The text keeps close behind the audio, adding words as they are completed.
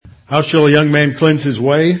How shall a young man cleanse his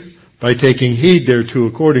way? By taking heed thereto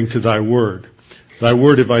according to thy word. Thy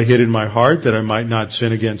word have I hid in my heart, that I might not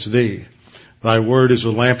sin against thee. Thy word is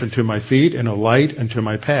a lamp unto my feet and a light unto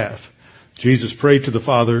my path. Jesus prayed to the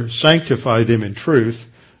Father, sanctify them in truth.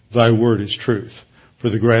 Thy word is truth. For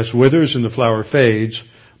the grass withers and the flower fades,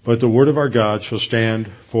 but the word of our God shall stand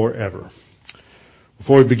forever.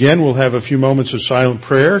 Before we begin, we'll have a few moments of silent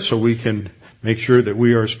prayer so we can make sure that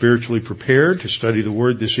we are spiritually prepared to study the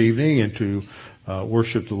word this evening and to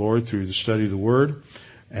worship the Lord through the study of the word.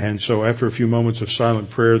 And so after a few moments of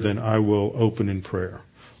silent prayer, then I will open in prayer.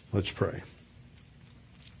 Let's pray.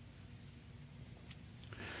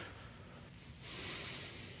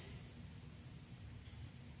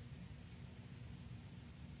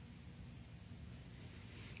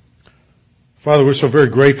 Father, we're so very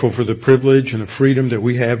grateful for the privilege and the freedom that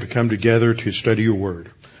we have to come together to study your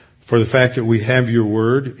word. For the fact that we have your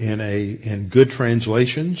word in good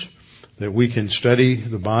translations, that we can study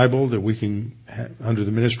the Bible, that we can, under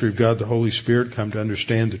the ministry of God the Holy Spirit, come to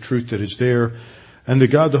understand the truth that is there, and that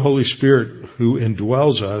God the Holy Spirit, who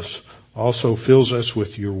indwells us, also fills us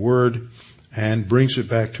with your word and brings it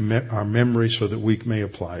back to our memory so that we may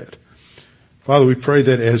apply it. Father, we pray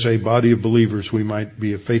that as a body of believers we might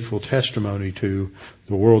be a faithful testimony to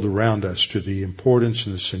the world around us, to the importance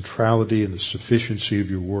and the centrality and the sufficiency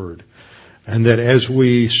of your word. And that as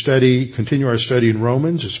we continue our study in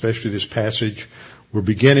Romans, especially this passage we're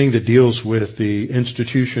beginning that deals with the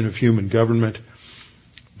institution of human government,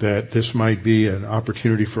 that this might be an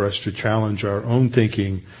opportunity for us to challenge our own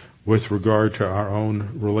thinking with regard to our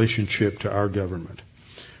own relationship to our government.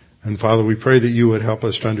 And Father, we pray that you would help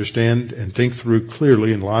us to understand and think through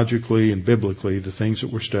clearly and logically and biblically the things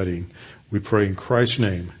that we're studying. We pray in Christ's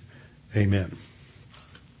name. Amen.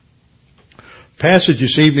 Passage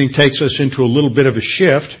this evening takes us into a little bit of a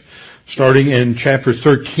shift, starting in chapter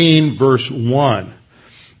 13, verse 1.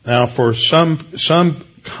 Now, for some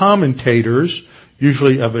commentators,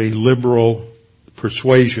 usually of a liberal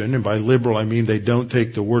persuasion, and by liberal I mean they don't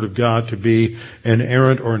take the word of God to be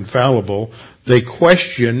inerrant or infallible, they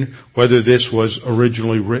question whether this was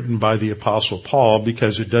originally written by the Apostle Paul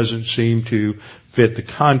because it doesn't seem to fit the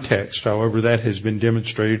context. However, that has been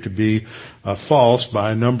demonstrated to be false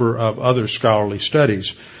by a number of other scholarly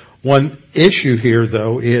studies. One issue here,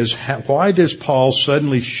 though, is why does Paul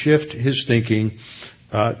suddenly shift his thinking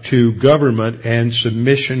to government and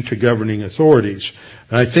submission to governing authorities?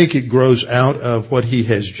 And I think it grows out of what he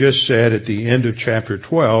has just said at the end of chapter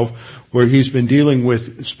 12, where he's been dealing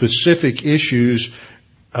with specific issues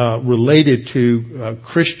related to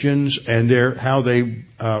Christians and how they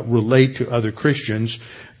relate to other Christians.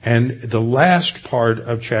 And the last part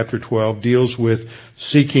of chapter 12 deals with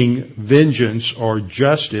seeking vengeance or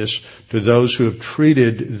justice to those who have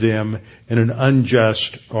treated them in an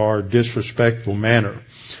unjust or disrespectful manner.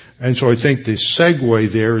 And so I think the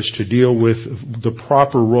segue there is to deal with the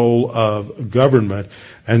proper role of government,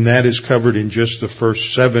 and that is covered in just the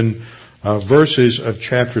first 7 verses of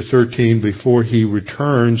chapter 13 before he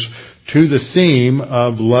returns to the theme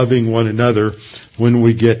of loving one another when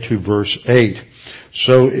we get to verse 8.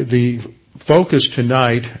 So the focus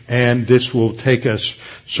tonight, and this will take us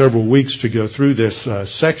several weeks to go through this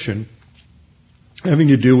section, having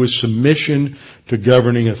to do with submission to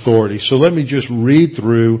governing authority. So let me just read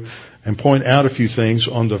through and point out a few things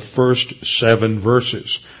on the first 7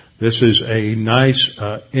 verses. This is a nice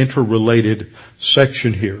interrelated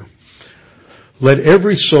section here. Let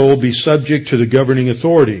every soul be subject to the governing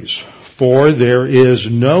authorities, for there is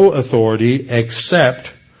no authority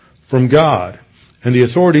except from God, and the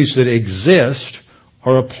authorities that exist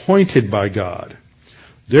are appointed by God.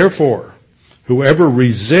 Therefore, whoever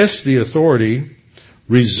resists the authority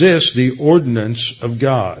resist the ordinance of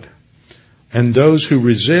God, and those who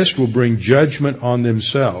resist will bring judgment on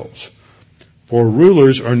themselves. For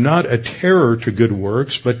rulers are not a terror to good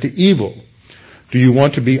works, but to evil. Do you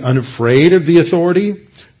want to be unafraid of the authority?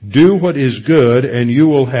 Do what is good, and you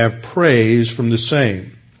will have praise from the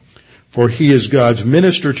same. For he is God's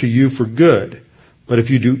minister to you for good. But if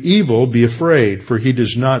you do evil, be afraid, for he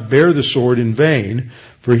does not bear the sword in vain,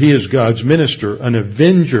 for he is God's minister, an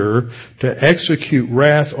avenger to execute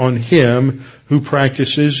wrath on him who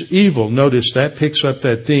practices evil. Notice that picks up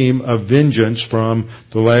that theme of vengeance from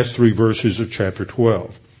the last 3 verses of chapter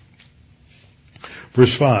 12.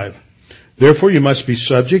 Verse 5. Therefore you must be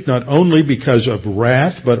subject not only because of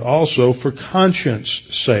wrath, but also for conscience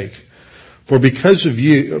sake. For because of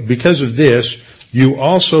this, you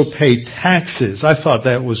also pay taxes. I thought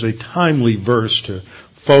that was a timely verse to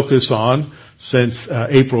focus on since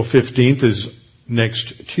April 15th is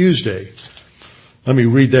next Tuesday. Let me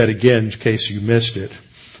read that again in case you missed it.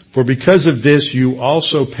 For because of this you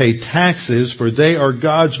also pay taxes, for they are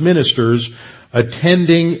God's ministers,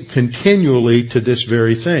 attending continually to this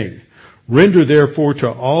very thing. Render therefore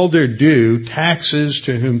to all their due, taxes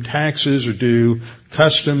to whom taxes are due,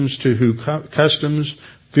 customs to whom customs,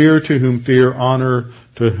 fear to whom fear, honor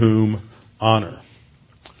to whom honor.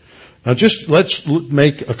 Now just let's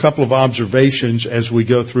make a couple of observations as we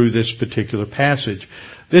go through this particular passage.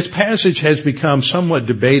 This passage has become somewhat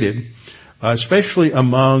debated, especially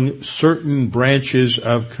among certain branches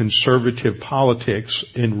of conservative politics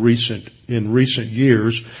in recent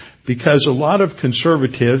years, because a lot of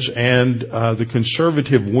conservatives and the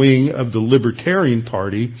conservative wing of the Libertarian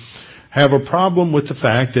Party have a problem with the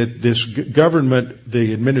fact that this government,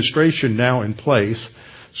 the administration now in place,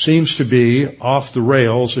 seems to be off the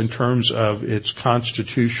rails in terms of its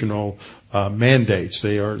constitutional mandates.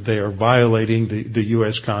 They are violating the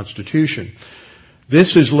U.S. Constitution.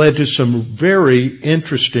 This has led to some very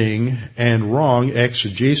interesting and wrong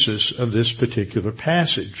exegesis of this particular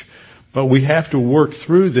passage. But we have to work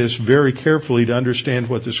through this very carefully to understand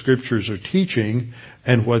what the scriptures are teaching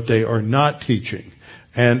and what they are not teaching.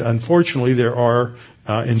 And unfortunately, there are,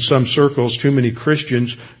 in some circles, too many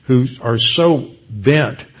Christians who are so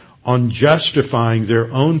bent on justifying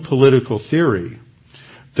their own political theory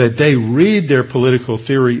that they read their political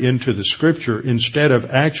theory into the scripture instead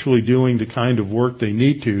of actually doing the kind of work they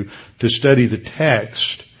need to study the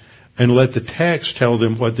text and let the text tell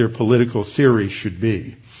them what their political theory should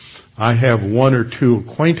be. I have one or two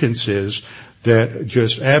acquaintances that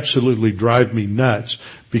just absolutely drive me nuts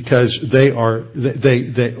because they're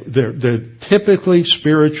typically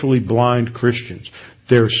spiritually blind Christians.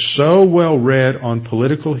 They're so well read on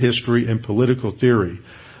political history and political theory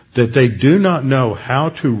that they do not know how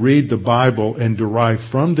to read the Bible and derive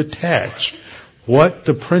from the text what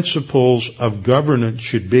the principles of governance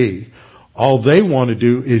should be. All they want to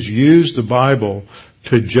do is use the Bible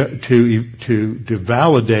to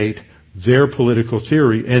validate their political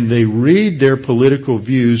theory, and they read their political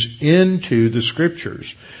views into the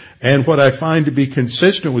scriptures. And what I find to be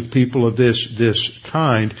consistent with people of this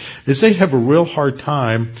kind is they have a real hard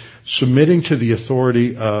time submitting to the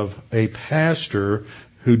authority of a pastor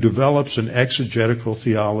who develops an exegetical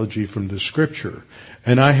theology from the scripture.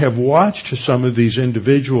 And I have watched some of these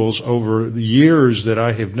individuals over the years that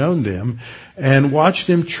I have known them and watched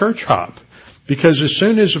them church hop. Because as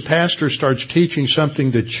soon as a pastor starts teaching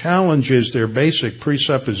something that challenges their basic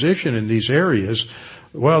presupposition in these areas,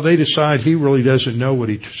 well, they decide he really doesn't know what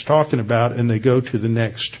he's talking about, and they go to the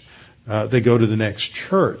next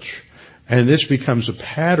church. And this becomes a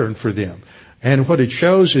pattern for them. And what it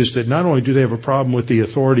shows is that not only do they have a problem with the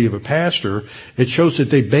authority of a pastor, it shows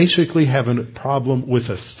that they basically have a problem with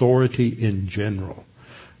authority in general.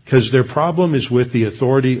 Because their problem is with the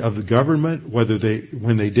authority of the government,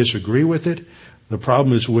 when they disagree with it. The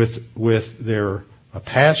problem is with their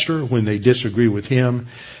pastor when they disagree with him.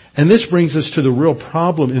 And this brings us to the real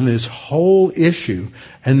problem in this whole issue,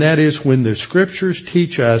 and that is when the scriptures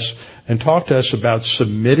teach us and talk to us about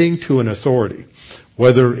submitting to an authority,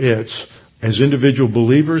 whether it's as individual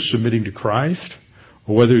believers submitting to Christ,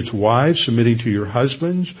 or whether it's wives submitting to your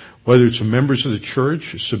husbands, whether it's members of the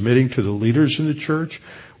church submitting to the leaders in the church.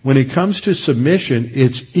 When it comes to submission,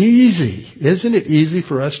 it's easy. Isn't it easy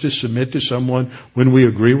for us to submit to someone when we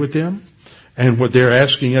agree with them? And what they're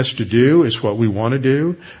asking us to do is what we want to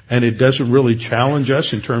do, and it doesn't really challenge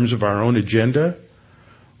us in terms of our own agenda.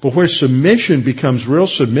 But where submission becomes real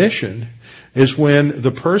submission is when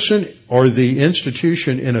the person or the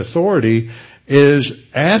institution in authority is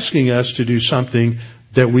asking us to do something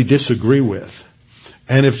that we disagree with.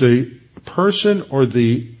 And if the person or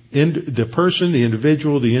the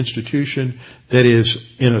individual, the institution that is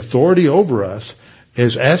in authority over us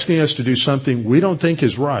is asking us to do something we don't think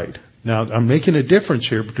is right. Now, I'm making a difference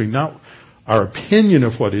here between not our opinion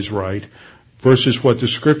of what is right versus what the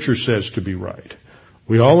scripture says to be right.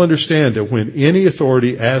 We all understand that when any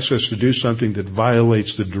authority asks us to do something that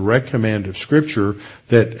violates the direct command of scripture,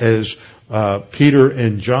 that as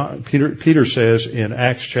Peter says in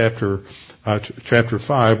Acts chapter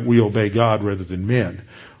 5, we obey God rather than men.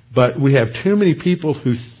 But we have too many people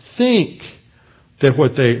who think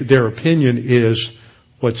that their opinion is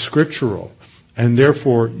what's scriptural, and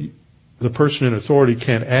therefore the person in authority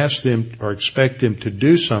can't ask them or expect them to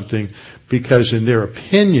do something because in their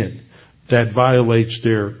opinion that violates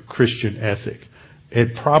their Christian ethic.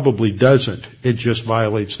 It probably doesn't. It just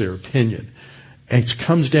violates their opinion. And it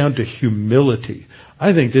comes down to humility.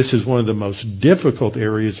 I think this is one of the most difficult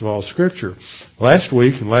areas of all scripture. Last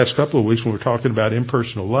week and last couple of weeks when we were talking about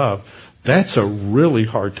impersonal love, That's a really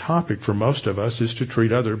hard topic for most of us, is to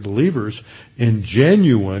treat other believers in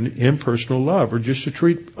genuine impersonal love, or just to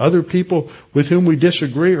treat other people with whom we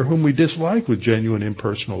disagree or whom we dislike with genuine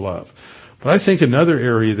impersonal love. But I think another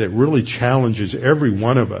area that really challenges every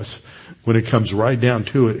one of us when it comes right down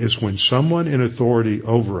to it is when someone in authority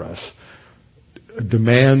over us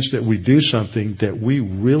demands that we do something that we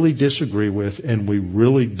really disagree with and we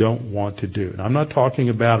really don't want to do. And I'm not talking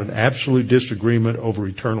about an absolute disagreement over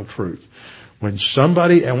eternal truth. When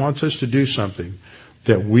somebody wants us to do something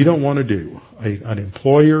that we don't want to do, an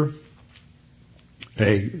employer,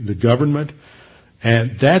 the government,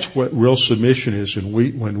 and that's what real submission is, and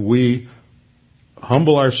when we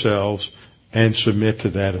humble ourselves and submit to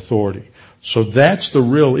that authority. So that's the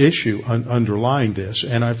real issue underlying this,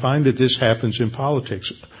 and I find that this happens in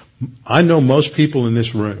politics. I know most people in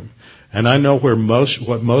this room, and I know what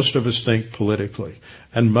most of us think politically,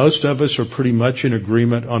 and most of us are pretty much in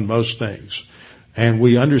agreement on most things. And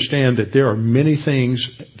we understand that there are many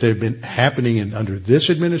things that have been happening under this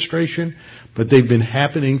administration, but they've been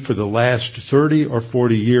happening for the last 30 or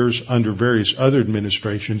 40 years under various other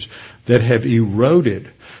administrations that have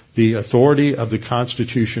eroded the authority of the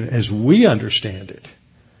Constitution as we understand it.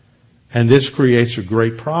 And this creates a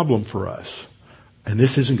great problem for us. And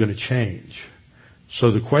this isn't going to change.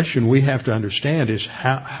 So the question we have to understand is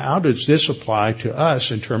how does this apply to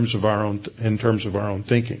us in terms of our own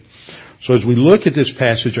thinking? So as we look at this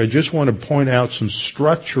passage, I just want to point out some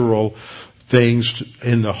structural things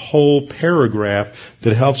in the whole paragraph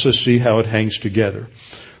that helps us see how it hangs together.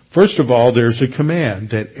 First of all, there's a command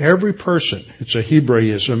that every person, it's a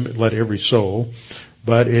Hebraism, let every soul,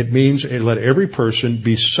 but it means let every person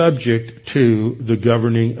be subject to the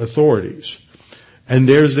governing authorities. And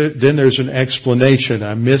then there's an explanation.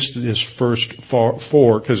 I missed this first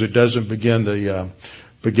four because it doesn't begin the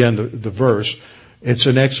verse. It's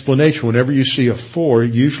an explanation. Whenever you see a for,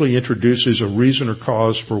 it usually introduces a reason or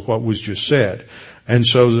cause for what was just said. And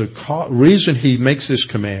so the reason he makes this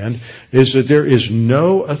command is that there is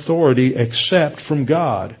no authority except from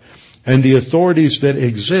God. And the authorities that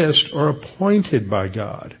exist are appointed by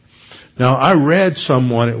God. Now, I read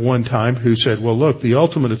someone at one time who said, well, look, the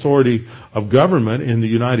ultimate authority of government in the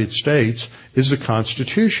United States is the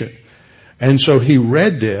Constitution. And so he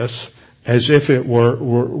read this as if it were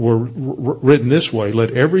written this way: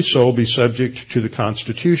 let every soul be subject to the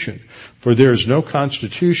Constitution, for there is no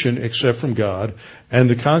Constitution except from God, and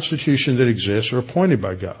the Constitution that exists are appointed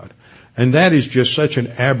by God. And that is just such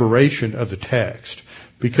an aberration of the text,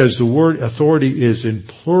 because the word authority is in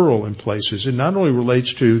plural in places. It not only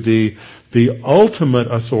relates to the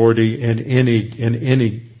ultimate authority in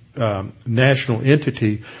any national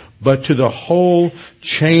entity, but to the whole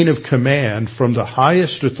chain of command from the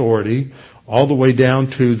highest authority all the way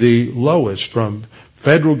down to the lowest, from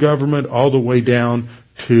federal government all the way down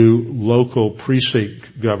to local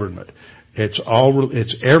precinct government. It's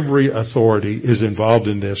every authority is involved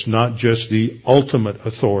in this, not just the ultimate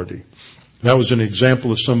authority. That was an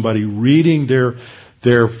example of somebody reading their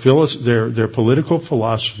political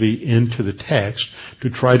philosophy into the text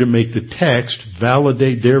to try to make the text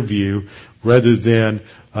validate their view rather than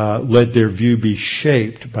let their view be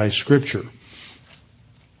shaped by Scripture.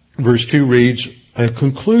 Verse 2 reads, a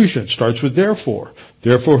conclusion starts with therefore.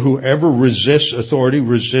 Therefore, whoever resists authority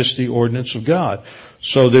resists the ordinance of God.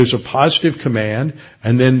 So there's a positive command,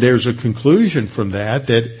 and then there's a conclusion from that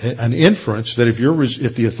an inference that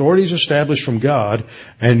if the authority is established from God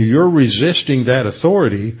and you're resisting that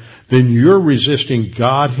authority, then you're resisting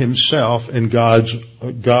God Himself and God's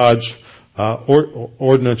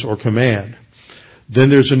ordinance or command. Then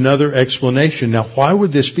there's another explanation. Now, why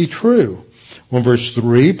would this be true? Well, verse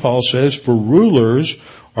 3, Paul says, for rulers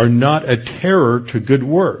are not a terror to good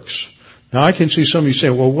works. Now, I can see some of you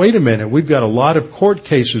saying, well, wait a minute, we've got a lot of court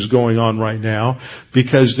cases going on right now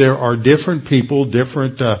because there are different people,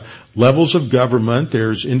 different levels of government.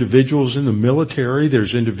 There's individuals in the military,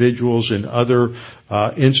 there's individuals in other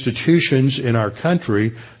institutions in our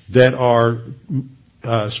country that are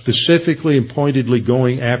specifically and pointedly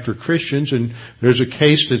going after Christians, and there's a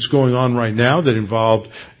case that's going on right now that involved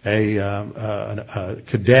a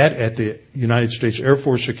cadet at the United States Air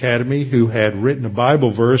Force Academy who had written a Bible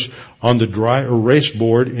verse on the dry erase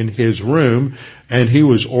board in his room, and he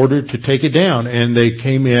was ordered to take it down, and they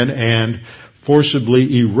came in and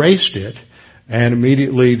forcibly erased it. And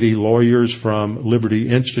immediately the lawyers from Liberty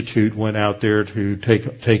Institute went out there to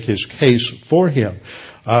take his case for him.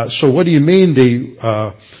 So what do you mean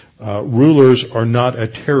the rulers are not a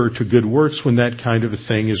terror to good works when that kind of a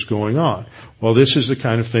thing is going on. Well, this is the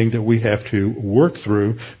kind of thing that we have to work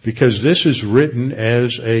through because this is written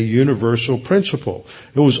as a universal principle.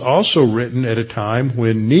 It was also written at a time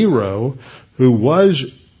when Nero, who was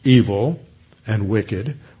evil and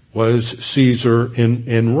wicked, was Caesar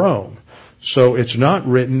in Rome. So it's not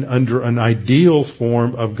written under an ideal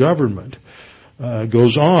form of government.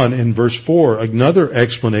 Goes on in verse 4, another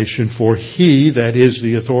explanation for he, that is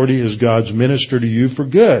the authority, is God's minister to you for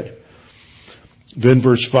good. Then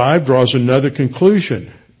verse 5 draws another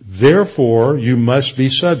conclusion. Therefore, you must be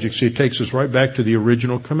subject. See, it takes us right back to the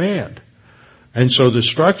original command. And so the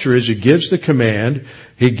structure is, he gives the command,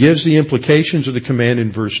 he gives the implications of the command in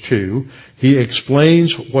verse 2, he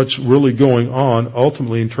explains what's really going on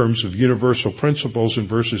ultimately in terms of universal principles in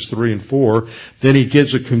verses 3 and 4, then he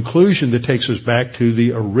gives a conclusion that takes us back to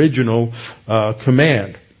the original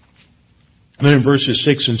command. And then in verses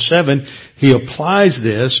 6 and 7, he applies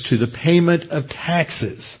this to the payment of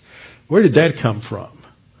taxes. Where did that come from?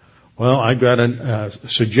 Well, I got a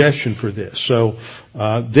suggestion for this. So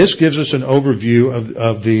this gives us an overview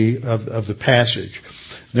of the passage.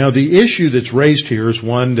 Now, the issue that's raised here is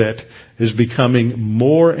one that is becoming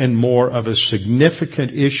more and more of a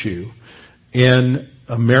significant issue in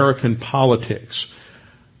American politics.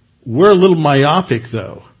 We're a little myopic,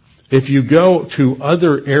 though. If you go to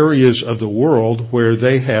other areas of the world where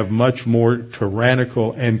they have much more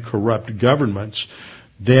tyrannical and corrupt governments,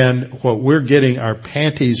 then what we're getting our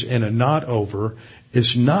panties in a knot over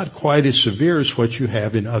is not quite as severe as what you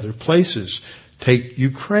have in other places. Take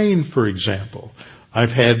Ukraine, for example.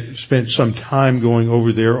 I've spent some time going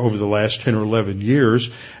over there over the last 10 or 11 years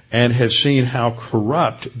and have seen how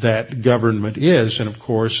corrupt that government is. And of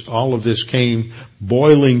course, all of this came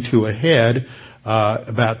boiling to a head,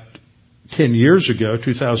 about 10 years ago,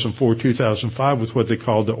 2004, 2005, with what they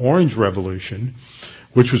called the Orange Revolution,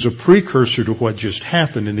 which was a precursor to what just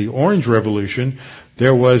happened. In the Orange Revolution,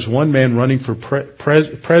 there was one man running for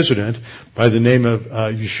president by the name of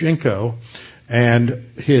Yushchenko,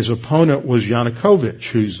 and his opponent was Yanukovych,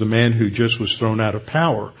 who's the man who just was thrown out of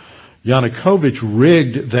power. Yanukovych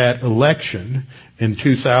rigged that election in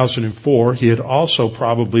 2004. He had also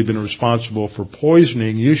probably been responsible for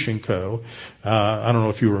poisoning Yushchenko. I don't know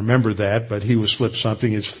if you remember that, but he was slipped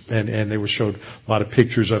something, and they were showed a lot of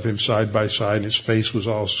pictures of him side by side, and his face was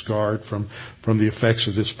all scarred from the effects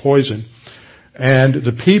of this poison. And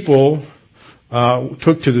the people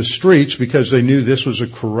took to the streets because they knew this was a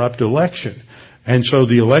corrupt election. And so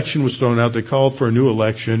the election was thrown out. They called for a new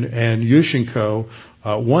election, and Yushchenko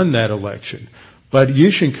won that election. But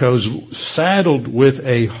Yushchenko's saddled with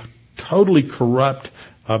a totally corrupt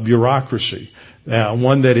bureaucracy,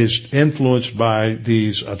 one that is influenced by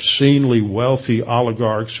these obscenely wealthy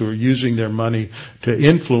oligarchs who are using their money to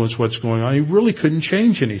influence what's going on. He really couldn't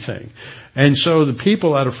change anything. And so the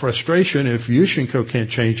people, out of frustration, if Yushchenko can't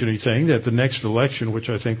change anything, at the next election, which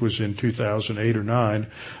I think was in 2008 or 9,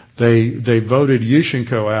 they voted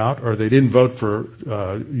Yushchenko out, or they didn't vote for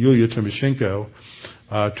Yulia Tymoshenko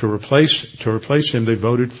to replace him. They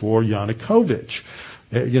voted for Yanukovych.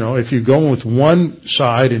 If you're going with one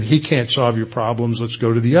side and he can't solve your problems, let's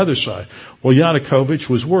go to the other side. Well, Yanukovych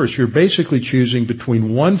was worse. You're basically choosing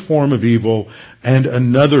between one form of evil and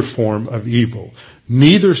another form of evil.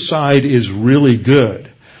 Neither side is really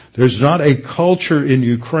good. There's not a culture in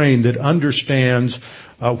Ukraine that understands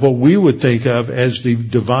what we would think of as the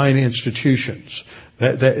divine institutions.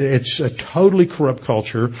 That it's a totally corrupt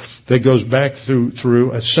culture that goes back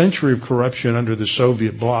through a century of corruption under the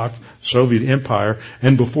Soviet bloc, Soviet Empire,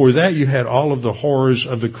 and before that you had all of the horrors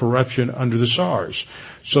of the corruption under the Tsars.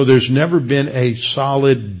 So there's never been a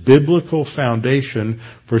solid biblical foundation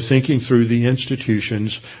for thinking through the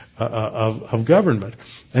institutions of government.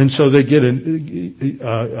 And so they get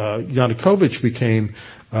Yanukovych became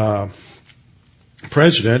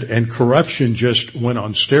president, and corruption just went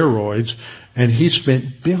on steroids. And he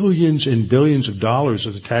spent billions and billions of dollars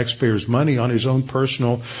of the taxpayers' money on his own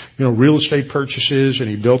personal, real estate purchases, and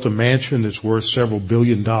he built a mansion that's worth several $1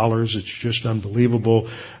 billion. It's just unbelievable.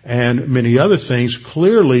 And many other things,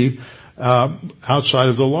 clearly, outside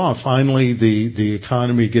of the law. Finally, the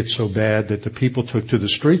economy gets so bad that the people took to the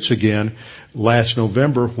streets again last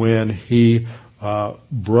November when he,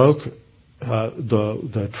 broke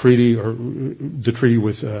the treaty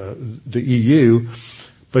with the EU.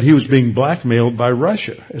 But he was being blackmailed by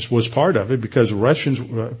Russia, as was part of it, because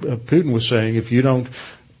Putin was saying, if you don't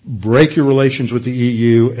break your relations with the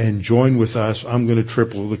EU and join with us, I'm going to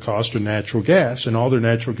triple the cost of natural gas, and all their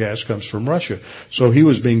natural gas comes from Russia. So he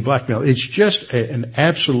was being blackmailed. It's just an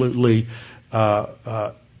absolutely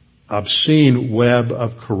obscene web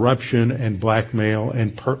of corruption and blackmail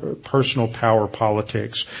and personal power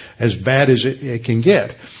politics, as bad as it can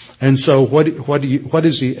get. And so what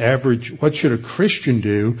should a Christian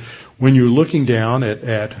do when you're looking down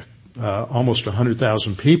at almost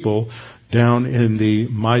 100,000 people down in the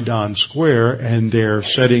Maidan Square, and they're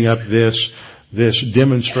setting up this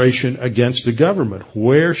demonstration against the government?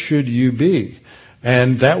 Where should you be?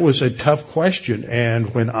 And that was a tough question.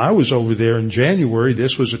 And when I was over there in January,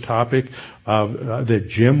 this was a topic that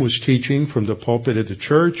Jim was teaching from the pulpit at the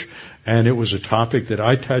church, and it was a topic that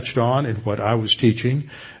I touched on in what I was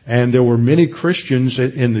teaching. And there were many Christians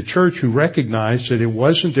in the church who recognized that it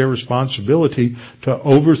wasn't their responsibility to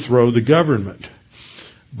overthrow the government,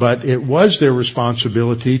 but it was their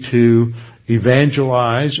responsibility to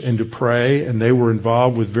evangelize and to pray. And they were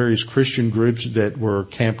involved with various Christian groups that were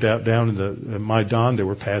camped out down in the Maidan. They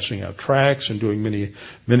were passing out tracts and doing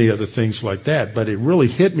many other things like that. But it really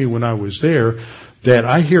hit me when I was there that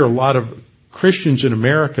I hear a lot of Christians in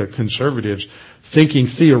America, conservatives, thinking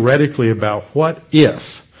theoretically about what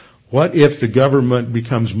if the government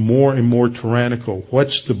becomes more and more tyrannical?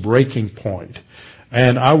 What's the breaking point?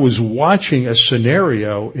 And I was watching a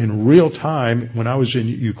scenario in real time when I was in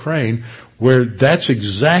Ukraine where that's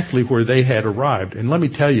exactly where they had arrived. And let me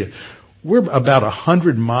tell you, we're about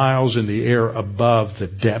 100 miles in the air above the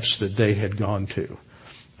depths that they had gone to.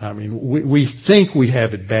 I mean, we think we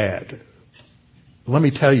have it bad. Let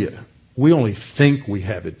me tell you, we only think we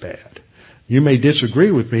have it bad. You may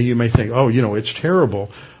disagree with me. You may think, it's terrible.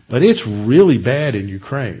 But it's really bad in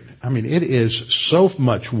Ukraine. I mean, it is so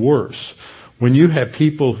much worse when you have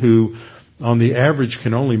people who, on the average,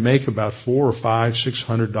 can only make about $400 or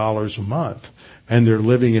 $600 a month, and they're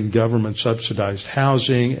living in government subsidized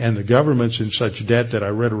housing, and the government's in such debt that I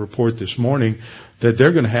read a report this morning that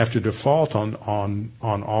they're going to have to default on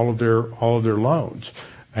all of their loans,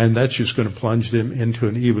 and that's just going to plunge them into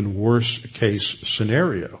an even worse case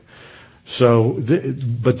scenario. So,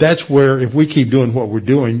 but that's where, if we keep doing what we're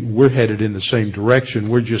doing, we're headed in the same direction.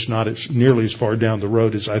 We're just not nearly as far down the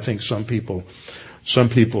road as I think some people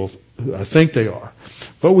think they are.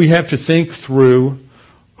 But we have to think through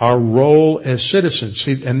our role as citizens.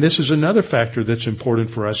 See, and this is another factor that's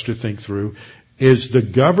important for us to think through, is the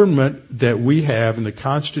government that we have and the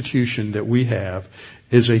Constitution that we have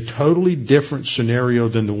is a totally different scenario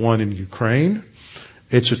than the one in Ukraine.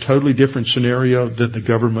 It's a totally different scenario than the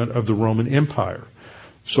government of the Roman Empire.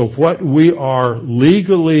 So what we are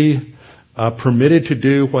legally permitted to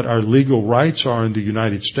do, what our legal rights are in the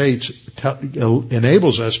United States,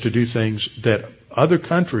 enables us to do things that other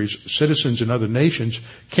countries, citizens in other nations,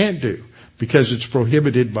 can't do because it's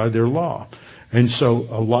prohibited by their law. And so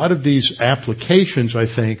a lot of these applications, I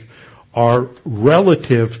think, are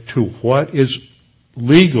relative to what is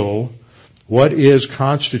legal, what is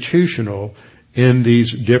constitutional in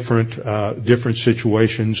these different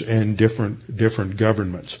situations and different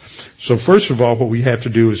governments. So first of all, what we have to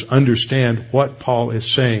do is understand what Paul is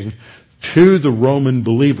saying to the Roman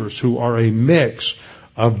believers, who are a mix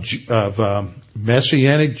of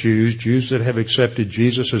Messianic Jews that have accepted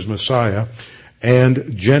Jesus as Messiah,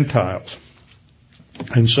 and Gentiles.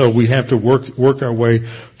 And so we have to work our way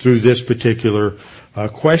through this particular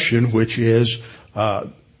question, which is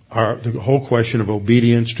the whole question of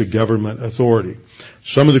obedience to government authority.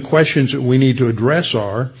 Some of the questions that we need to address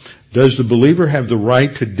are, does the believer have the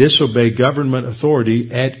right to disobey government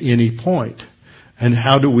authority at any point? And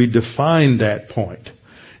how do we define that point?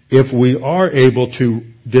 If we are able to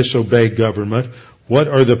disobey government, what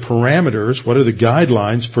are the parameters, what are the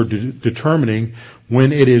guidelines for determining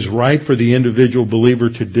when it is right for the individual believer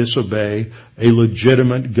to disobey a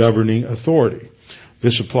legitimate governing authority?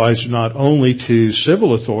 This applies not only to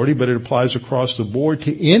civil authority, but it applies across the board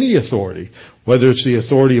to any authority, whether it's the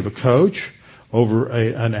authority of a coach over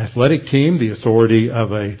an athletic team, the authority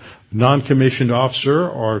of a non-commissioned officer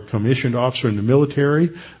or commissioned officer in the military,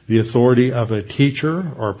 the authority of a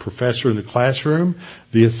teacher or a professor in the classroom,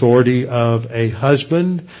 the authority of a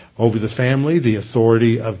husband over the family, the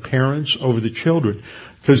authority of parents over the children.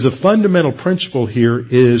 Because the fundamental principle here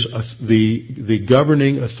is the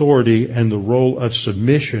governing authority and the role of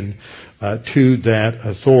submission to that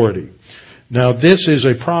authority. Now, this is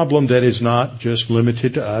a problem that is not just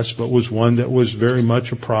limited to us, but was one that was very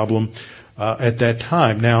much a problem at that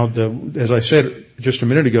time. Now, as I said just a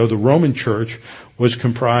minute ago, the Roman Church was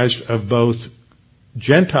comprised of both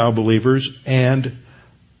Gentile believers and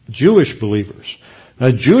Jewish believers.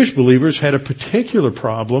 Now, Jewish believers had a particular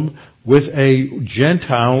problem with a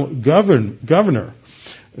Gentile governor.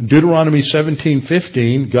 Deuteronomy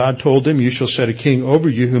 17:15, God told them, "You shall set a king over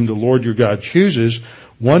you whom the Lord your God chooses.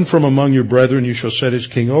 One from among your brethren you shall set as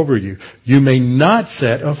king over you. You may not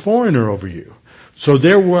set a foreigner over you. So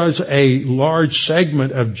there was a large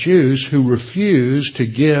segment of Jews who refused to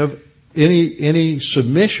give any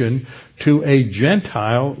submission to a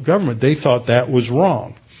Gentile government. They thought that was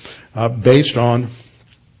wrong, based on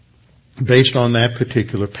that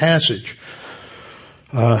particular passage.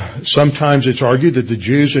 Sometimes it's argued that the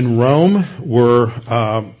Jews in Rome were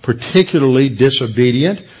particularly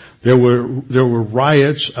disobedient. There were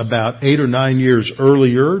riots about 8 or 9 years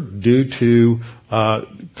earlier due to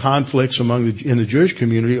conflicts in the Jewish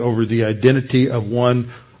community over the identity of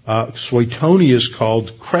one Suetonius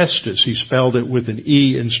called Chrestus. He spelled it with an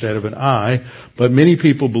E instead of an I, but many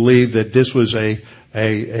people believe that this was a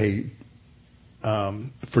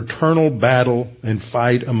fraternal battle and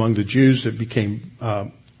fight among the Jews that became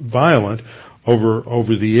violent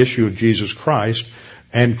over the issue of Jesus Christ.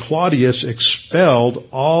 And Claudius expelled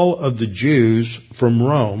all of the Jews from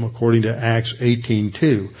Rome, according to Acts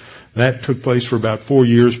 18:2. That took place for about 4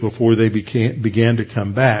 years before they began to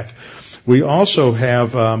come back. We also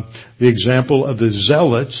have the example of the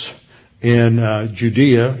Zealots in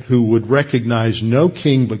Judea, who would recognize no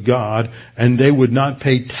king but God, and they would not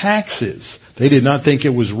pay taxes. They did not think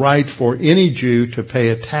it was right for any Jew to pay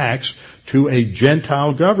a tax to a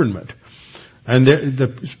Gentile government. And the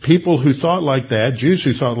people who thought like that, Jews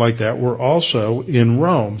who thought like that, were also in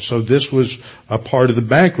Rome. So this was a part of the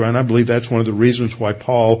background. I believe that's one of the reasons why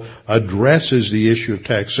Paul addresses the issue of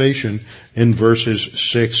taxation in verses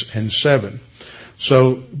 6 and 7.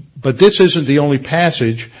 So, but this isn't the only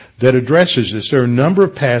passage that addresses this. There are a number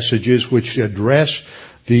of passages which address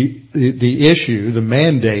the issue, the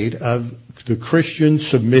mandate of the Christian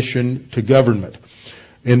submission to government.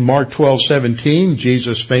 In Mark 12:17,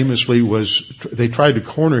 Jesus famously they tried to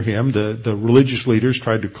corner him, the religious leaders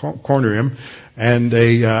tried to corner him, and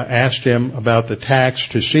they asked him about the tax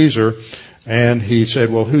to Caesar, and he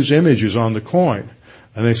said, well, whose image is on the coin?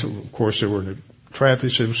 And they said, of course, they were in a trap. They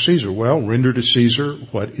said, Caesar. Well, render to Caesar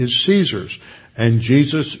what is Caesar's. And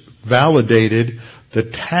Jesus validated the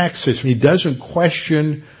tax system. He doesn't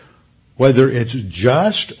question whether it's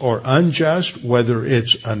just or unjust, whether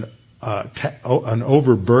it's an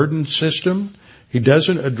overburdened system. He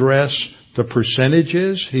doesn't address the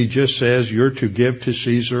percentages. He just says you're to give to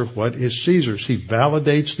Caesar what is Caesar's. He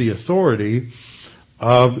validates the authority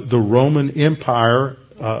of the Roman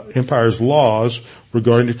empire's laws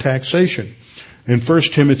regarding to taxation. In 1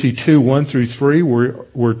 Timothy 2:1-3,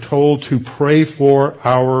 we're told to pray for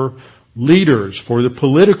our leaders, for the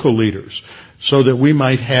political leaders, so that we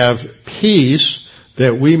might have peace,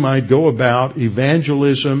 that we might go about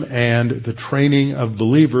evangelism and the training of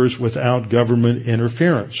believers without government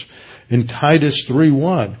interference. In Titus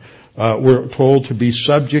 3:1, we're told to be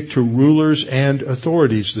subject to rulers and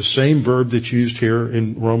authorities, the same verb that's used here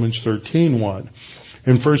in Romans 13:1.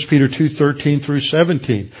 In 1 Peter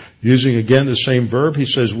 2:13-17, using again the same verb, he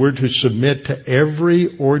says we're to submit to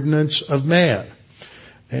every ordinance of man.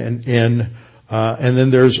 And then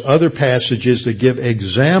there's other passages that give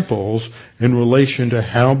examples in relation to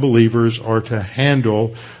how believers are to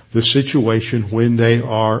handle the situation when they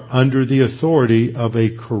are under the authority of a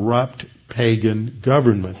corrupt pagan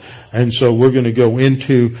government. And so we're going to go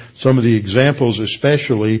into some of the examples,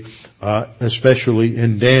 especially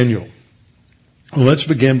in Daniel. Well, let's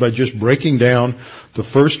begin by just breaking down the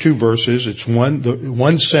first two verses. It's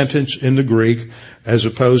one sentence in the Greek, as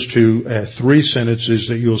opposed to 3 sentences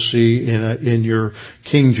that you'll see in your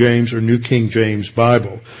King James or New King James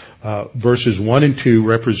Bible. Verses 1 and 2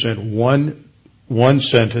 represent one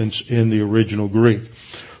sentence in the original Greek.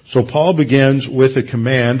 So Paul begins with a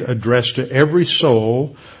command addressed to every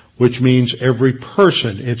soul, which means every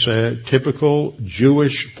person. It's a typical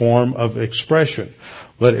Jewish form of expression.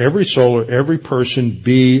 Let every soul or every person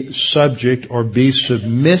be subject or be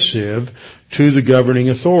submissive to the governing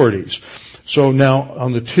authorities. So now,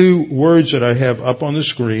 on the 2 words that I have up on the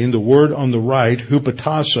screen, the word on the right,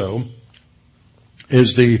 hupotasso,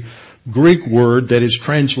 is the Greek word that is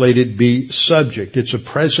translated be subject. It's a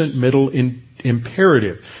present middle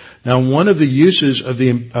imperative. Now, one of the uses of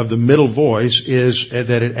the middle voice is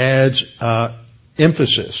that it adds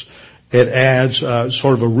emphasis. It adds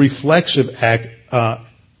sort of a reflexive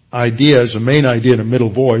idea as a main idea in a middle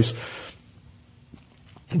voice.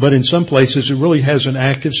 But in some places it really has an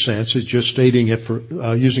active sense. It's just stating it for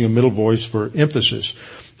using a middle voice for emphasis.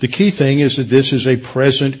 The key thing is that this is a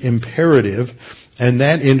present imperative, and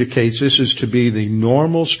that indicates this is to be the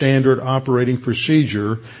normal standard operating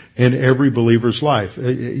procedure in every believer's life.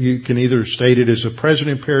 You can either state it as a present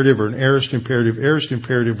imperative or an aorist imperative. Aorist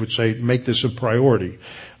imperative would say, make this a priority.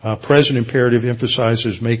 Present imperative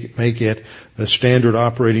emphasizes make it a standard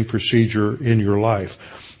operating procedure in your life.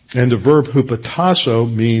 And the verb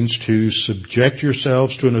hupotasso means to subject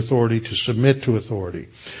yourselves to an authority, to submit to authority.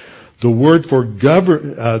 The word for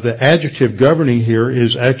the adjective governing here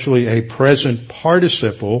is actually a present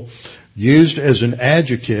participle used as an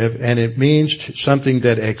adjective, and it means something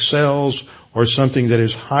that excels or something that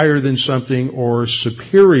is higher than something or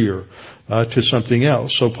superior to something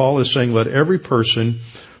else. So Paul is saying, let every person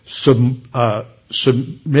submit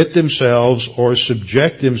themselves or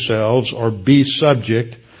subject themselves or be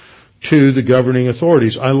subject to the governing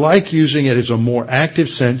authorities. I like using it as a more active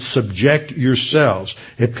sense, subject yourselves.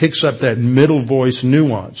 It picks up that middle voice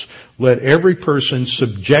nuance. Let every person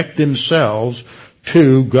subject themselves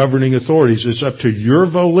to governing authorities. It's up to your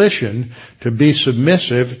volition to be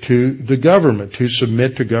submissive to the government, to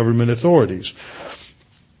submit to government authorities.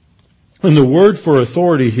 And the word for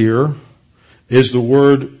authority here is the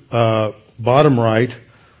word, bottom right,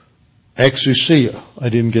 exousia. I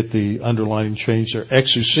didn't get the underlining change there.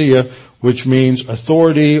 Exousia, which means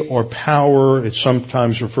authority or power. It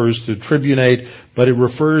sometimes refers to tribunate, but it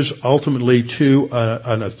refers ultimately to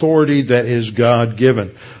an authority that is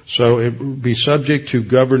God-given. So it would be subject to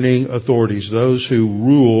governing authorities, those who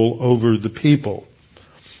rule over the people.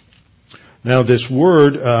 Now this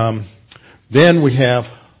word, then we have,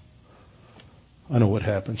 I know what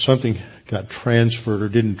happened. Something got transferred or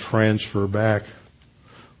didn't transfer back.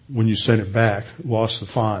 When you sent it back, lost the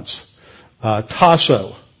fonts.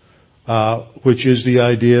 Tasso, which is the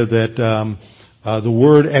idea that the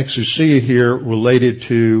word exousia here related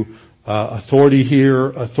to authority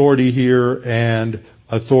here, and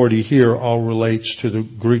authority here all relates to the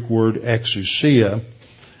Greek word exousia,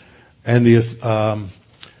 and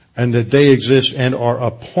that they exist and are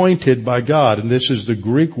appointed by God. And this is the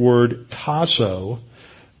Greek word tasso,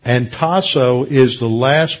 and tasso is the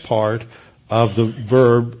last part of the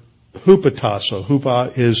verb hupotasso.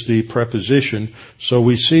 Hupa is the preposition. So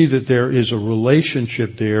we see that there is a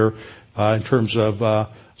relationship there in terms of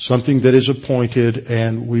something that is appointed,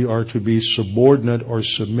 and we are to be subordinate or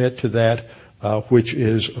submit to that which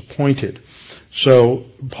is appointed. So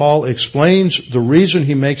Paul explains the reason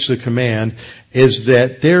he makes the command is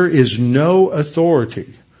that there is no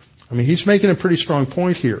authority. I mean, he's making a pretty strong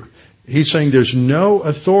point here. He's saying there's no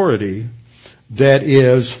authority that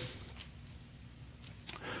is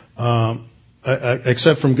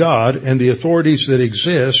except from God, and the authorities that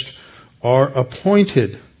exist are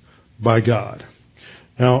appointed by God.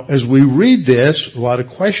 Now, as we read this, a lot of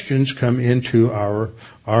questions come into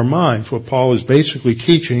our minds. What Paul is basically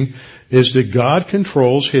teaching is that God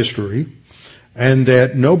controls history and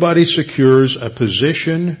that nobody secures a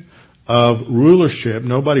position of rulership.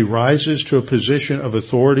 Nobody rises to a position of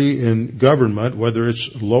authority in government, whether it's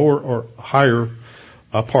lower or higher,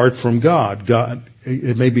 apart from God.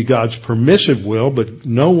 It may be God's permissive will, but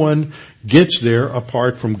no one gets there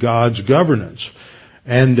apart from God's governance.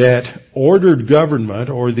 And that ordered government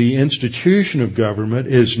or the institution of government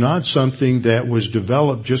is not something that was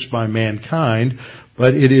developed just by mankind,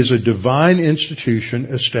 but it is a divine institution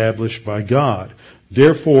established by God.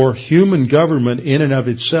 Therefore, human government in and of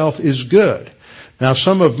itself is good. Now,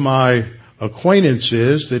 some of my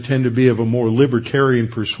acquaintances that tend to be of a more libertarian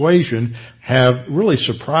persuasion have really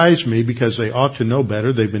surprised me because they ought to know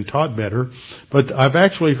better. They've been taught better. But I've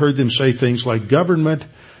actually heard them say things like government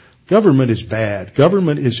is bad.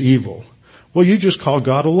 Government is evil. Well, you just call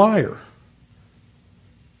God a liar.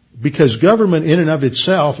 Because government in and of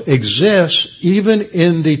itself exists even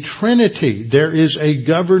in the Trinity. There is a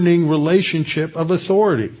governing relationship of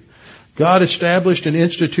authority. God established and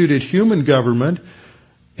instituted human government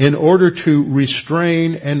in order to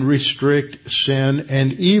restrain and restrict sin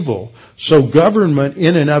and evil. So government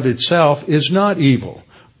in and of itself is not evil.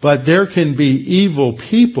 But there can be evil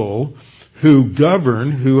people who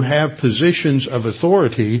govern, who have positions of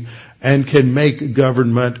authority and can make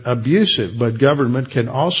government abusive. But government can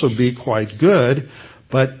also be quite good.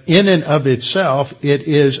 But in and of itself, it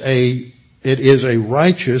is a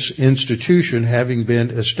righteous institution having been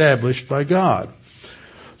established by God.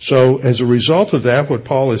 So as a result of that, what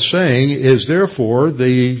Paul is saying is therefore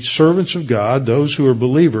the servants of God, those who are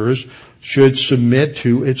believers, should submit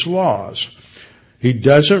to its laws. He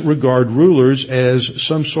doesn't regard rulers as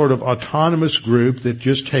some sort of autonomous group that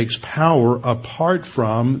just takes power apart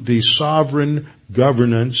from the sovereign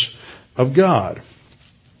governance of God.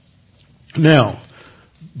 Now,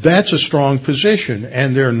 that's a strong position,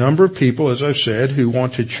 and there are a number of people, as I've said, who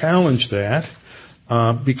want to challenge that.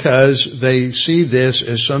 because they see this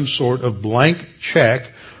as some sort of blank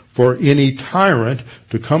check for any tyrant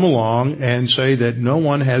to come along and say that no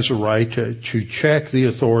one has a right to check the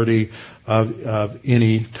authority of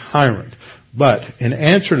any tyrant. But in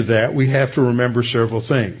answer to that, we have to remember several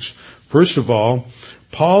things. First of all,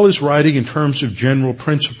 Paul is writing in terms of general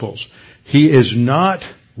principles. He is not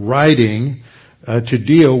writing to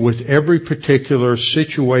deal with every particular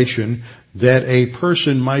situation that a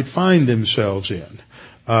person might find themselves in.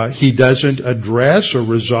 He doesn't address or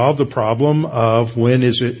resolve the problem of when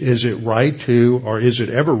is it right to, or is it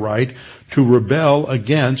ever right to rebel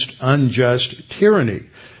against unjust tyranny?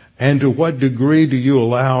 And to what degree do you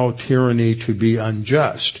allow tyranny to be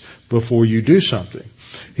unjust before you do something?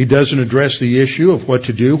 He doesn't address the issue of what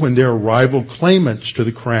to do when there are rival claimants to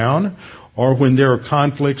the crown, or when there are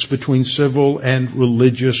conflicts between civil and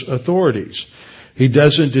religious authorities. He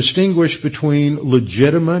doesn't distinguish between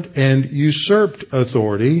legitimate and usurped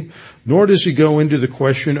authority, nor does he go into the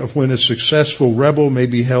question of when a successful rebel may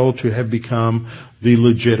be held to have become the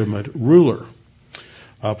legitimate ruler.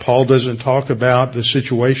 Paul doesn't talk about the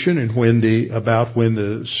situation and when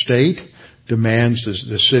the state demands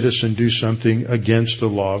the citizen do something against the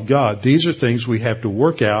law of God. These are things we have to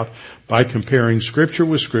work out by comparing Scripture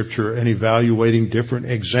with Scripture and evaluating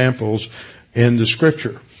different examples in the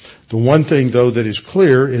Scripture. The one thing, though, that is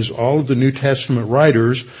clear is all of the New Testament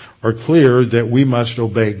writers are clear that we must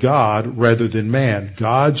obey God rather than man.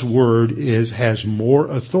 God's word has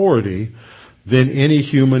more authority than any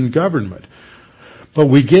human government. But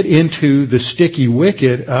we get into the sticky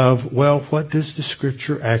wicket of, well, what does the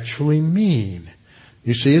Scripture actually mean?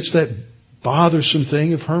 You see, it's that bothersome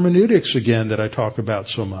thing of hermeneutics again that I talk about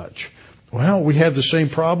so much. Well, we have the same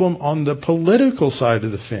problem on the political side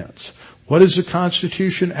of the fence. What does the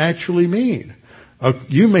Constitution actually mean?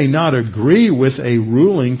 You may not agree with a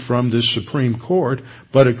ruling from the Supreme Court,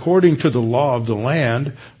 but according to the law of the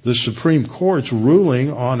land, the Supreme Court's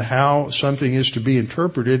ruling on how something is to be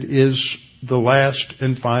interpreted is the last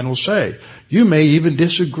and final say. You may even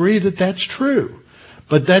disagree that that's true,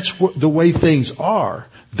 but that's the way things are.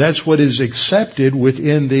 That's what is accepted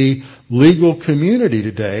within the legal community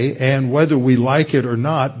today, and whether we like it or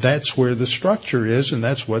not, that's where the structure is, and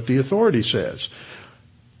that's what the authority says.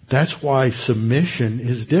 That's why submission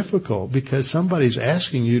is difficult, because somebody's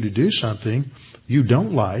asking you to do something you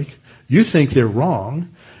don't like, you think they're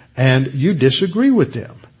wrong, and you disagree with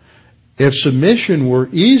them. If submission were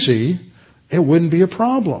easy, it wouldn't be a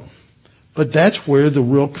problem. But that's where the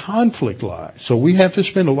real conflict lies. So we have to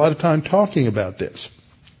spend a lot of time talking about this.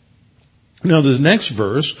 Now the next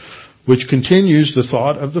verse, which continues the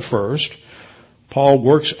thought of the first, Paul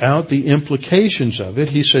works out the implications of it.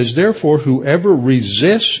 He says, therefore, whoever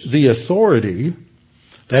resists the authority,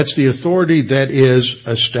 that's the authority that is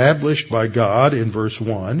established by God in verse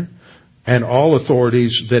 1, and all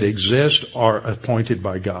authorities that exist are appointed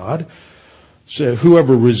by God. So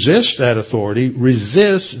whoever resists that authority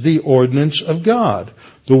resists the ordinance of God.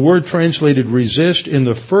 The word translated resist in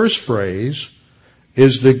the first phrase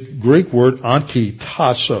is the Greek word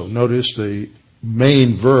antitasso. Notice the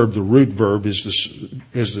main verb, the root verb, is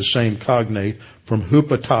the same cognate from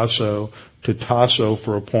hupatasso to tasso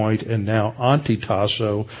for a point, and now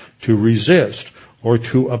antitasso to resist or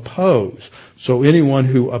to oppose. So anyone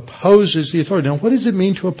who opposes the authority. Now, what does it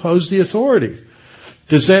mean to oppose the authority?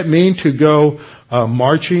 Does that mean to go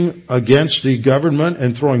marching against the government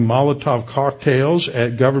and throwing Molotov cocktails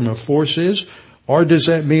at government forces? Or does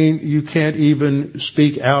that mean you can't even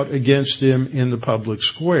speak out against them in the public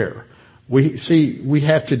square? We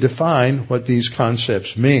have to define what these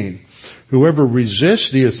concepts mean. Whoever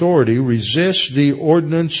resists the authority resists the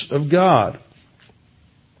ordinance of God.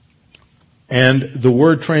 And the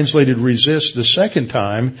word translated resist the second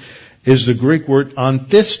time is the Greek word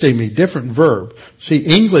anthistemi, different verb. See,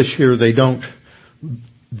 English here, they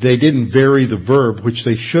didn't vary the verb, which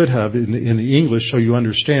they should have in the English, so you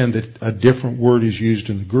understand that a different word is used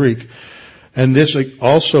in the Greek. And this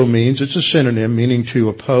also means, it's a synonym, meaning to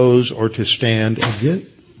oppose or to stand against.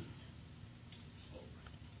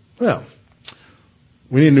 Well,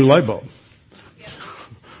 we need a new light bulb.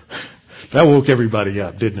 That woke everybody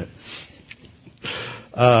up, didn't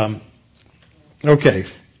it? Okay.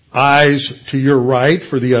 Eyes to your right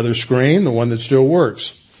for the other screen, the one that still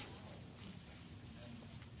works.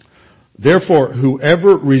 Therefore,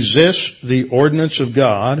 whoever resists the ordinance of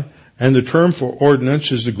God, and the term for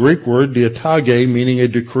ordinance is the Greek word diatage, meaning a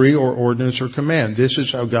decree or ordinance or command. This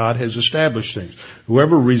is how God has established things.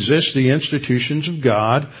 Whoever resists the institutions of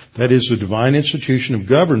God, that is the divine institution of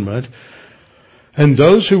government, and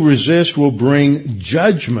those who resist will bring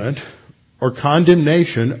judgment or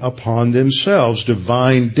condemnation upon themselves,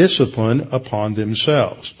 divine discipline upon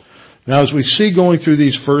themselves. Now, as we see going through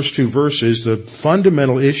these first two verses, the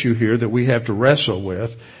fundamental issue here that we have to wrestle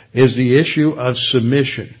with is the issue of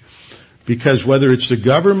submission. Because whether it's the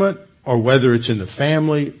government or whether it's in the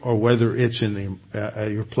family or whether it's in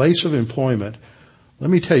your place of employment, let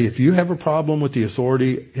me tell you, if you have a problem with the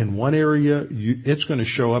authority in one area, it's going to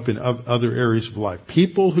show up in other areas of life.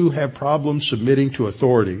 People who have problems submitting to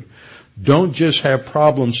authority don't just have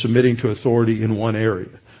problems submitting to authority in one area.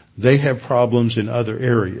 They have problems in other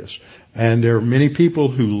areas. And there are many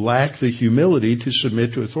people who lack the humility to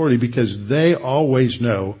submit to authority because they always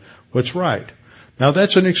know what's right. Now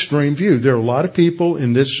that's an extreme view. There are a lot of people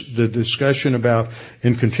in the discussion about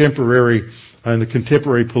in the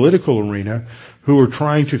contemporary political arena who are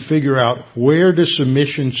trying to figure out where does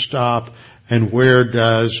submission stop and where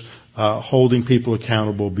does holding people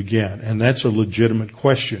accountable begin. And that's a legitimate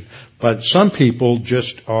question. But some people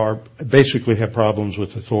just basically have problems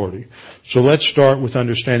with authority. So let's start with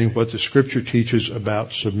understanding what the scripture teaches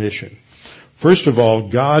about submission. First of all,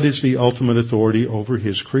 God is the ultimate authority over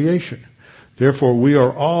His creation. Therefore, we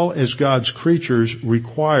are all, as God's creatures,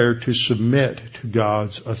 required to submit to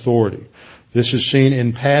God's authority. This is seen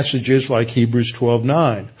in passages like Hebrews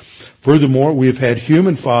 12:9. Furthermore, we have had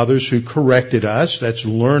human fathers who corrected us. That's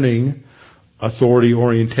learning authority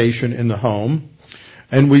orientation in the home.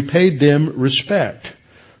 And we paid them respect.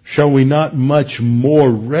 Shall we not much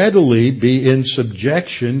more readily be in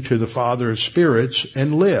subjection to the Father of spirits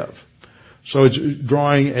and live? So it's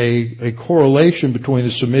drawing a correlation between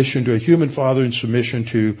the submission to a human father and submission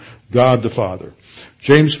to God the Father.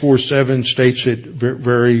 James 4:7 states it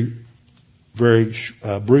very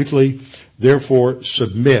briefly. Therefore,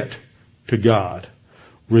 submit to God.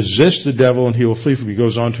 Resist the devil and he will flee from you. He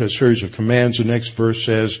goes on to a series of commands. The next verse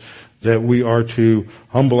says that we are to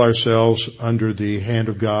humble ourselves under the hand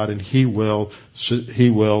of God and He will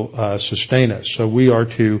sustain us. So we are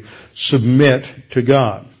to submit to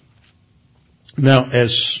God. Now,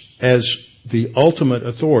 as the ultimate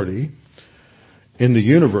authority in the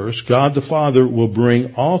universe, God the Father will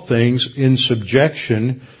bring all things in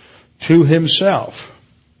subjection to Himself.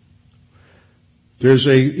 There's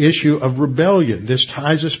a issue of rebellion. This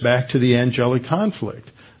ties us back to the angelic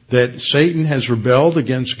conflict, that Satan has rebelled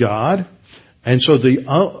against God, and so the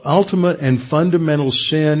ultimate and fundamental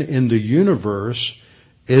sin in the universe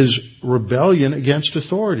is rebellion against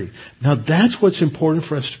authority. Now that's what's important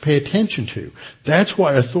for us to pay attention to. That's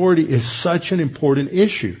why authority is such an important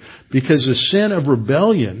issue, because the sin of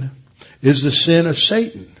rebellion is the sin of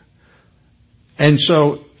Satan. And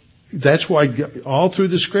so that's why all through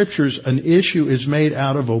the scriptures an issue is made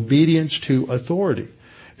out of obedience to authority.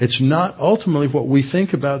 It's not ultimately what we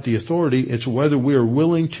think about the authority, it's whether we are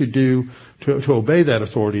willing to obey that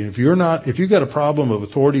authority. And if you've got a problem of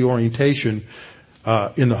authority orientation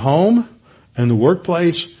in the home and the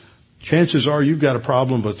workplace, chances are you've got a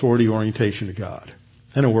problem of authority orientation to God.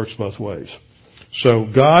 And it works both ways. So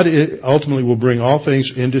God ultimately will bring all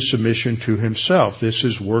things into submission to Himself. This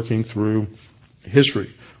is working through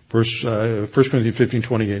history. 1 Corinthians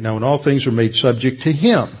 15:28. Now when all things are made subject to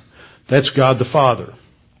Him, that's God the Father,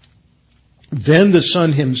 then the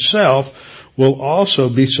Son Himself will also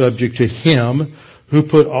be subject to Him who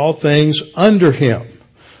put all things under Him.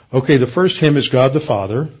 Okay, the first Him is God the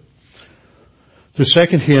Father. The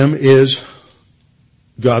second Him is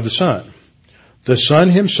God the Son. The Son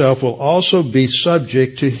Himself will also be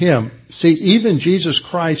subject to Him. See, even Jesus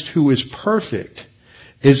Christ, who is perfect,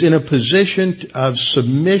 is in a position of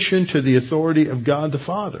submission to the authority of God the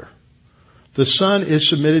Father. The Son is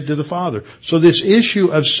submitted to the Father. So this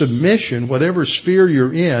issue of submission, whatever sphere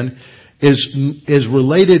you're in, is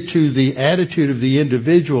related to the attitude of the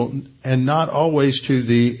individual and not always to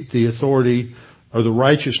the authority or the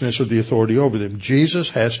righteousness of the authority over them. Jesus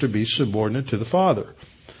has to be subordinate to the Father.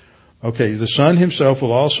 Okay, the Son Himself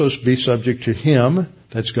will also be subject to Him,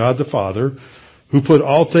 that's God the Father, who put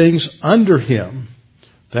all things under Him.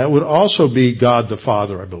 That would also be God the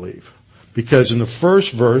Father, I believe. Because in the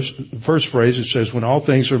first phrase, it says, when all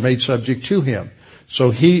things are made subject to Him.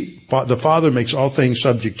 So the Father makes all things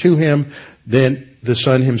subject to Him, then the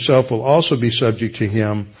Son Himself will also be subject to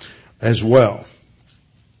Him as well.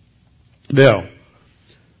 Now,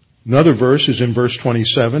 another verse is in verse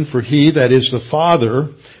 27, for He, that is the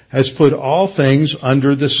Father, has put all things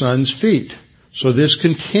under the Son's feet. So this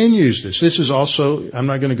continues this. This is also, I'm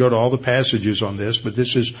not going to go to all the passages on this, but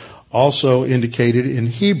this is also indicated in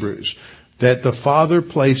Hebrews, that the Father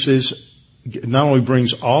places not only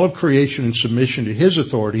brings all of creation in submission to his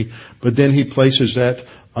authority, but then he places that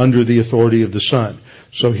under the authority of the Son.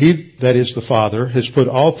 So he, that is the Father, has put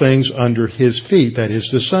all things under his feet, that is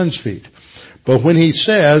the Son's feet. But when he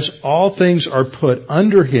says all things are put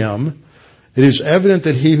under him, it is evident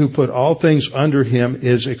that he who put all things under him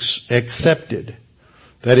is accepted.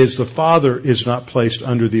 That is, the Father is not placed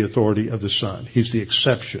under the authority of the Son. He's the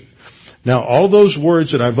exception. Now, all those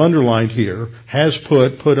words that I've underlined here, has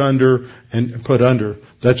put under, and put under,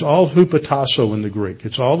 that's all hupotasso in the Greek.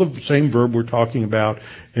 It's all the same verb we're talking about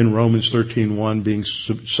in Romans 13:1, being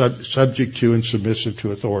subject to and submissive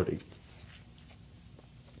to authority.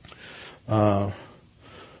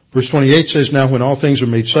 Verse 28 says, now when all things are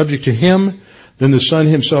made subject to him, then the Son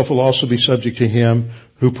himself will also be subject to him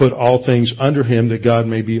who put all things under him, that God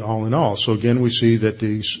may be all in all. So again, we see that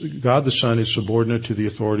God the Son is subordinate to the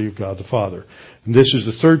authority of God the Father. And this is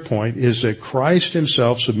the third point, is that Christ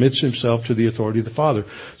himself submits himself to the authority of the Father.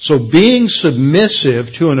 So being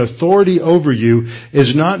submissive to an authority over you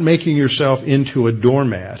is not making yourself into a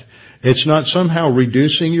doormat. It's not somehow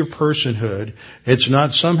reducing your personhood. It's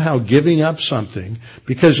not somehow giving up something.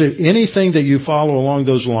 Because if anything that you follow along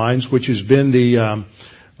those lines, which has been the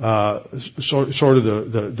sort of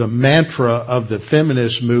the mantra of the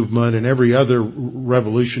feminist movement and every other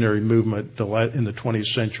revolutionary movement in the 20th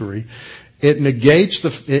century, it negates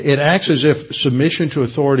it acts as if submission to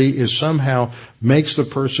authority is somehow makes the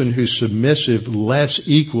person who's submissive less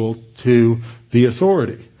equal to the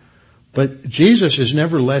authority. But Jesus is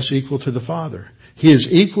never less equal to the Father. He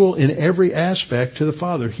is equal in every aspect to the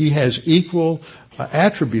Father. He has equal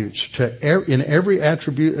attributes in every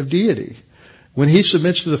attribute of deity. When he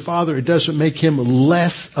submits to the Father, it doesn't make him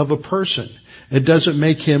less of a person. It doesn't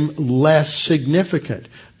make him less significant.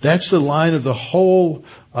 That's the line of the whole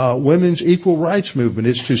women's equal rights movement,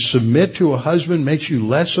 is to submit to a husband makes you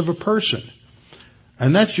less of a person.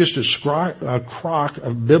 And that's just a crock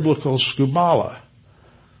of biblical skubala.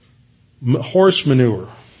 Horse manure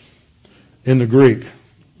in the Greek.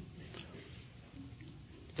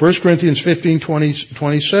 1 Corinthians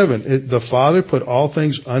 15:27. The Father put all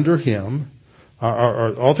things under him,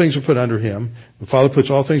 or all things are put under him. The Father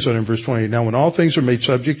puts all things under him. Verse 28. Now when all things are made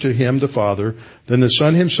subject to him, the Father, then the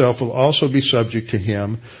Son himself will also be subject to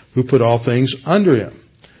him who put all things under him,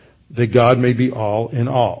 that God may be all in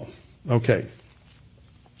all. Okay.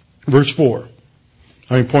 Point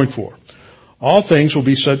 4. All things will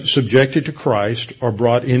be subjected to Christ or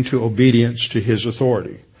brought into obedience to his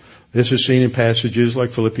authority. This is seen in passages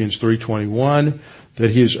like Philippians 3:21,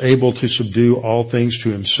 that he is able to subdue all things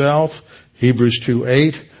to himself. Hebrews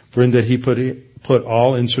 2:8, for in that he put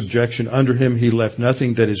all in subjection under him, he left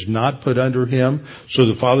nothing that is not put under him. So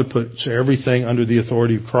the Father puts everything under the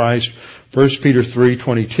authority of Christ. 1 Peter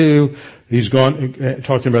 3:22, he's gone,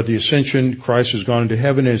 talking about the ascension. Christ has gone into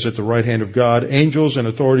heaven and is at the right hand of God. Angels and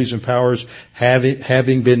authorities and powers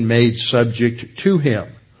having been made subject to him.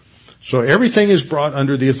 So everything is brought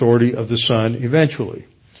under the authority of the Son eventually.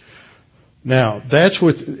 Now, that's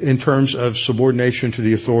in terms of subordination to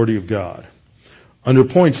the authority of God. Under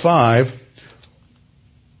point 5,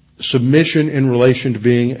 submission in relation to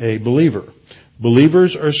being a believer.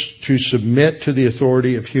 Believers are to submit to the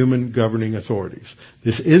authority of human governing authorities.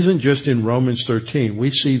 This isn't just in Romans 13. We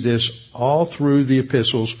see this all through the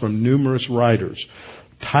epistles from numerous writers.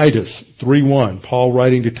 Titus 3:1, Paul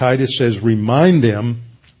writing to Titus says, remind them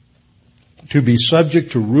to be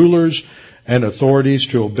subject to rulers and authorities,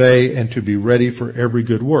 to obey and to be ready for every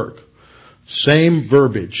good work. Same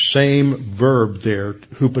verbiage, same verb there,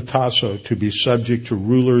 hupotasso, to be subject to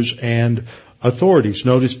rulers and authorities.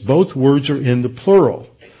 Notice both words are in the plural.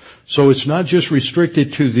 So it's not just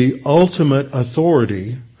restricted to the ultimate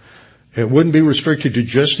authority. It wouldn't be restricted to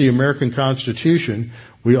just the American Constitution.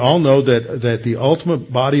 We all know that the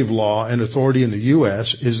ultimate body of law and authority in the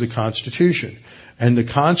U.S. is the Constitution. And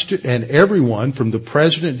and everyone from the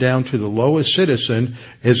president down to the lowest citizen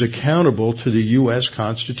is accountable to the U.S.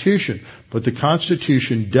 Constitution. But the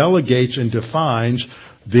Constitution delegates and defines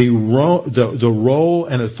the role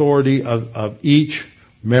and authority of each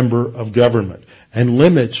member of government and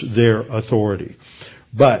limits their authority.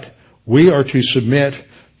 But we are to submit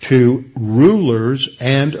to rulers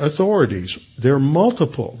and authorities. There are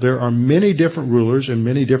multiple. There are many different rulers and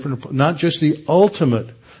many different, not just the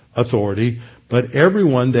ultimate authority, but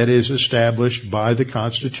everyone that is established by the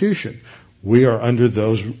Constitution. We are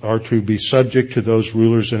are to be subject to those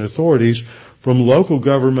rulers and authorities from local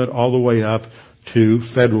government all the way up to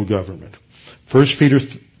federal government. 1 Peter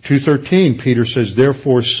 2:13, Peter says,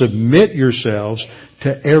 therefore submit yourselves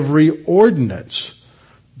to every ordinance.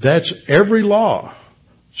 That's every law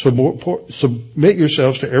Submit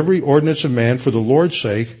yourselves to every ordinance of man for the Lord's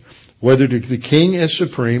sake, whether to the king as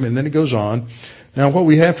supreme, and then it goes on. Now what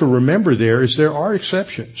we have to remember there is there are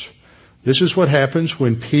exceptions. This is what happens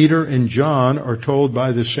when Peter and John are told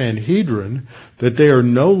by the Sanhedrin that they are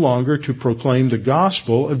no longer to proclaim the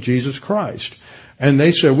gospel of Jesus Christ. And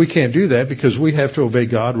they say, we can't do that because we have to obey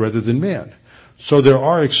God rather than men. So there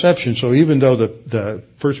are exceptions. So even though the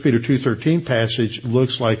 1 Peter 2:13 passage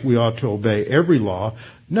looks like we ought to obey every law,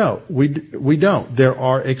 no, we don't. There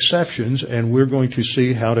are exceptions, and we're going to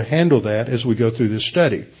see how to handle that as we go through this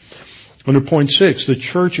study. Under point 6, the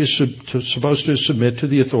church is supposed to submit to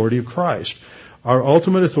the authority of Christ. Our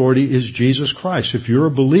ultimate authority is Jesus Christ. If you're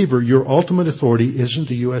a believer, your ultimate authority isn't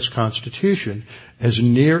the U.S. Constitution, as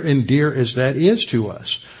near and dear as that is to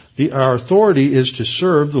us. Our authority is to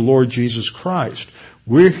serve the Lord Jesus Christ.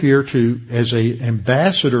 We're here as an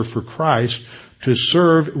ambassador for Christ, to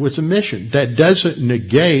serve with a mission. That doesn't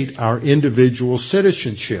negate our individual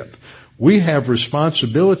citizenship. We have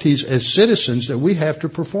responsibilities as citizens that we have to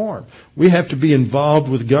perform. We have to be involved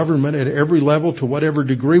with government at every level to whatever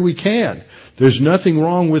degree we can. There's nothing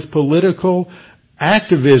wrong with political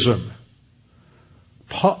activism.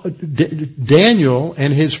 Daniel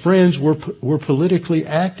and his friends were politically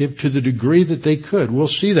active to the degree that they could. We'll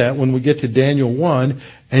see that when we get to Daniel 1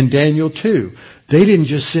 and Daniel 2. They didn't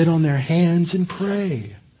just sit on their hands and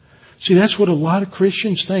pray. See, that's what a lot of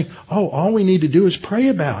Christians think. Oh, all we need to do is pray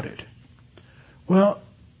about it. Well,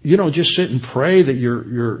 you don't just sit and pray that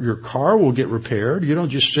your car will get repaired. You don't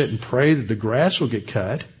just sit and pray that the grass will get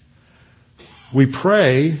cut. We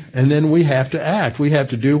pray, and then we have to act. We have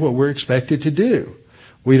to do what we're expected to do.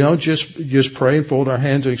 We don't just pray and fold our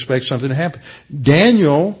hands and expect something to happen.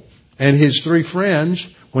 Daniel and his 3 friends,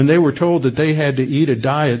 when they were told that they had to eat a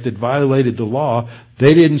diet that violated the law,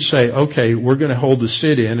 they didn't say, okay, we're going to hold the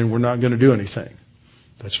sit-in and we're not going to do anything.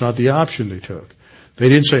 That's not the option they took. They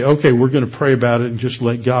didn't say, okay, we're going to pray about it and just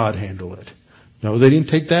let God handle it. No, they didn't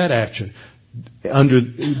take that action.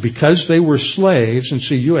 Because they were slaves, and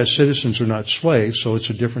see, U.S. citizens are not slaves, so it's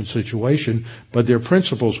a different situation, but there are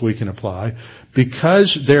principles we can apply.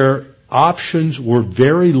 Because their options were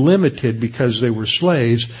very limited because they were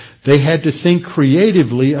slaves, they had to think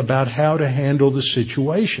creatively about how to handle the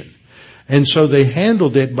situation. And so they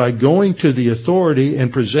handled it by going to the authority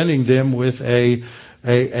and presenting them with a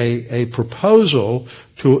proposal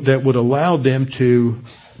that would allow them to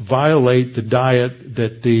violate the diet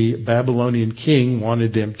that the Babylonian king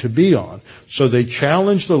wanted them to be on. So they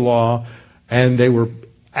challenged the law, and they were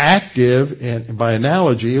active, and by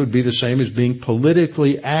analogy, it would be the same as being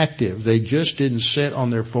politically active. They just didn't sit on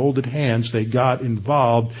their folded hands. They got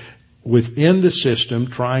involved within the system,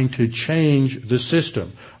 trying to change the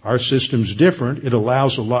system. Our system's different. It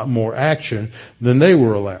allows a lot more action than they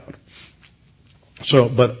were allowed. So,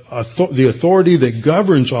 but the authority that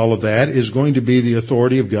governs all of that is going to be the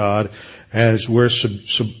authority of God, as we're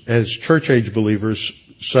as church age believers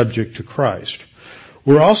subject to Christ.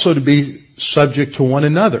 We're also to be subject to one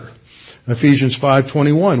another. Ephesians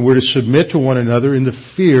 5:21, we're to submit to one another in the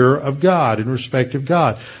fear of God, in respect of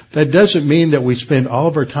God. That doesn't mean that we spend all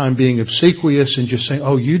of our time being obsequious and just saying,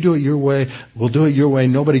 oh, you do it your way, we'll do it your way,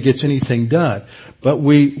 nobody gets anything done. But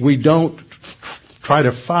we don't try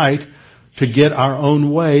to fight to get our own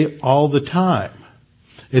way all the time.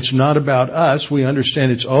 It's not about us. We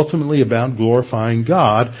understand it's ultimately about glorifying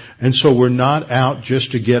God, and so we're not out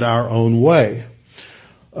just to get our own way.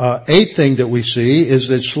 Eighth thing that we see is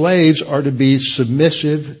that slaves are to be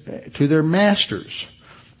submissive to their masters.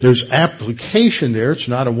 There's application there. It's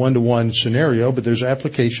not a one-to-one scenario, but there's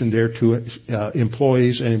application there to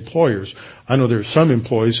employees and employers. I know there's some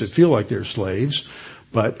employees that feel like they're slaves,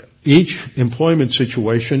 but each employment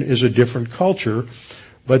situation is a different culture.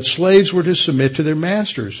 But slaves were to submit to their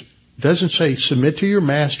masters. It doesn't say submit to your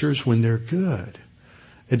masters when they're good.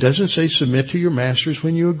 It doesn't say submit to your masters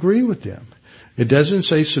when you agree with them. It doesn't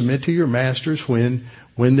say submit to your masters when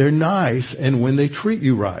they're nice and when they treat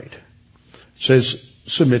you right. It says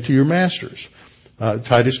submit to your masters.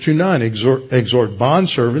 Titus 2:9, exhort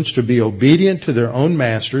bondservants to be obedient to their own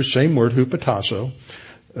masters, same word, hupotasso,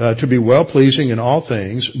 to be well-pleasing in all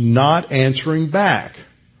things, not answering back.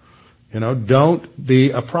 Don't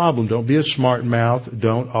be a problem. Don't be a smart mouth.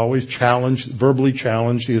 Don't always verbally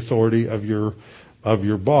challenge the authority of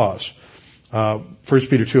your boss. 1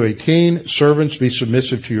 Peter 2:18, servants, be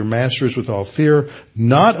submissive to your masters with all fear,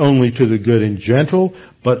 not only to the good and gentle,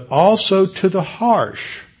 but also to the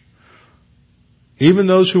harsh. Even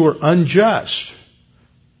those who are unjust,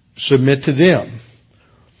 submit to them.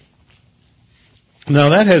 Now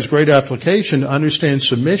that has great application to understand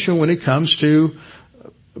submission when it comes to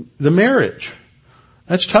the marriage.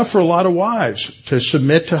 That's tough for a lot of wives to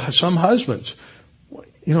submit to some husbands.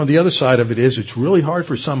 You know, the other side of it is it's really hard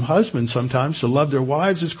for some husbands sometimes to love their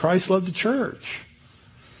wives as Christ loved the church.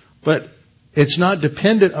 But it's not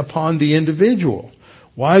dependent upon the individual.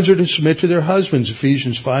 Wives are to submit to their husbands.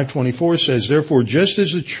 Ephesians 5:24 says, therefore, just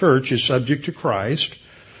as the church is subject to Christ,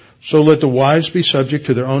 so let the wives be subject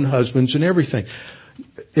to their own husbands in everything.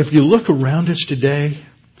 If you look around us today,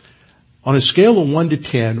 on a scale of 1 to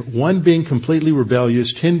 10, 1 being completely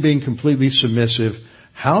rebellious, 10 being completely submissive,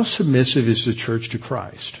 how submissive is the church to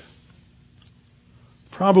Christ?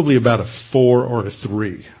 Probably about a 4 or a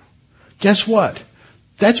 3. Guess what?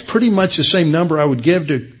 That's pretty much the same number I would give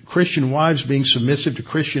to Christian wives being submissive to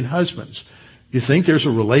Christian husbands. You think there's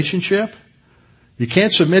a relationship? You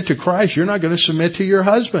can't submit to Christ, you're not going to submit to your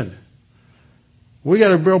husband. We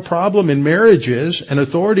got a real problem in marriages and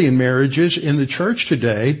authority in marriages in the church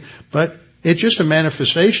today, but it's just a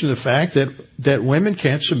manifestation of the fact that women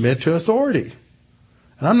can't submit to authority.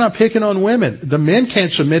 And I'm not picking on women. The men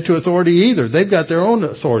can't submit to authority either. They've got their own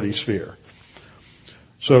authority sphere.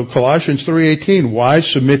 So Colossians 3:18,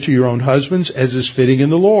 wives submit to your own husbands as is fitting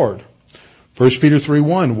in the Lord. 1 Peter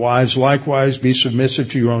 3:1, wives likewise be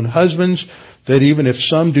submissive to your own husbands, that even if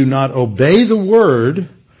some do not obey the word,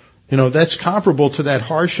 you know, that's comparable to that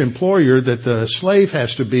harsh employer that the slave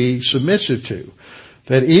has to be submissive to.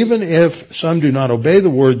 That even if some do not obey the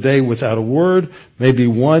word, they without a word may be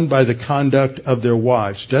won by the conduct of their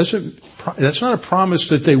wives. That's not a promise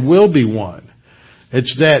that they will be won.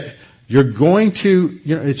 It's that you're going to,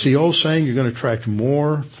 you know, it's the old saying, you're going to attract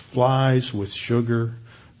more flies with sugar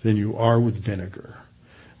than you are with vinegar.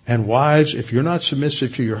 And wives, if you're not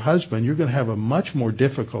submissive to your husband, you're going to have a much more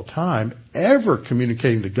difficult time ever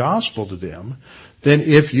communicating the gospel to them than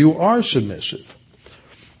if you are submissive.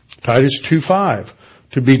 Titus 2:5,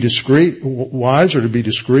 to be discreet, wives are to be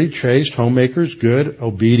discreet, chaste, homemakers, good,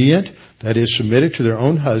 obedient, that is submitted to their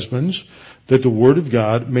own husbands, that the word of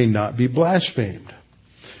God may not be blasphemed.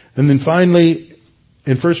 And then finally,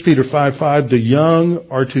 in 1 Peter 5:5, the young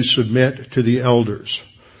are to submit to the elders.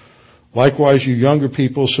 Likewise, you younger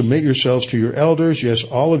people, submit yourselves to your elders. Yes,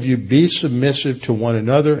 all of you be submissive to one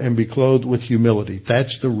another and be clothed with humility.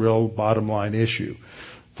 That's the real bottom line issue.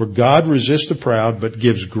 For God resists the proud, but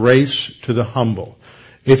gives grace to the humble.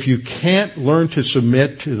 If you can't learn to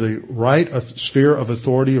submit to the right sphere of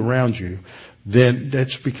authority around you, then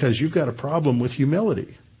that's because you've got a problem with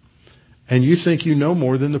humility. And you think you know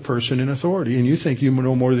more than the person in authority. And you think you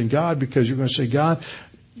know more than God because you're going to say, God,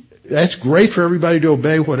 that's great for everybody to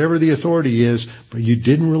obey whatever the authority is, but you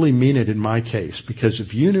didn't really mean it in my case. Because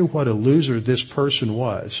if you knew what a loser this person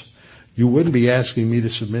was, you wouldn't be asking me to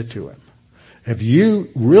submit to him. If you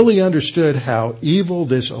really understood how evil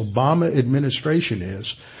this Obama administration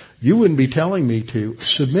is, you wouldn't be telling me to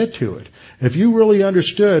submit to it. If you really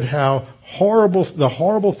understood how the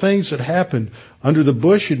horrible things that happened under the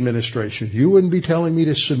Bush administration, you wouldn't be telling me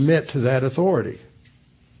to submit to that authority.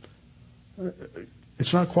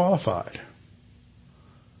 It's not qualified.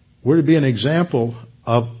 We're to be an example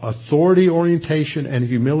of authority orientation and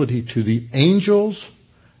humility to the angels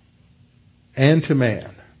and to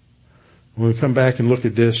man. We'll come back and look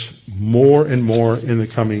at this more and more in the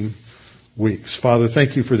coming weeks. Father,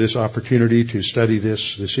 thank you for this opportunity to study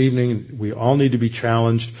this evening. We all need to be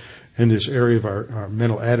challenged in this area of our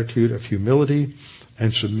mental attitude of humility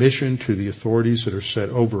and submission to the authorities that are set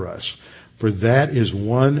over us. For that is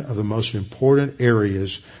one of the most important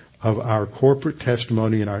areas of our corporate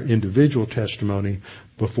testimony and our individual testimony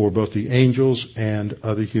before both the angels and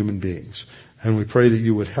other human beings. And we pray that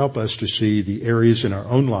you would help us to see the areas in our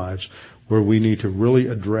own lives where we need to really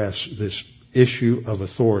address this issue of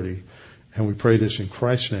authority. And we pray this in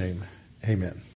Christ's name. Amen.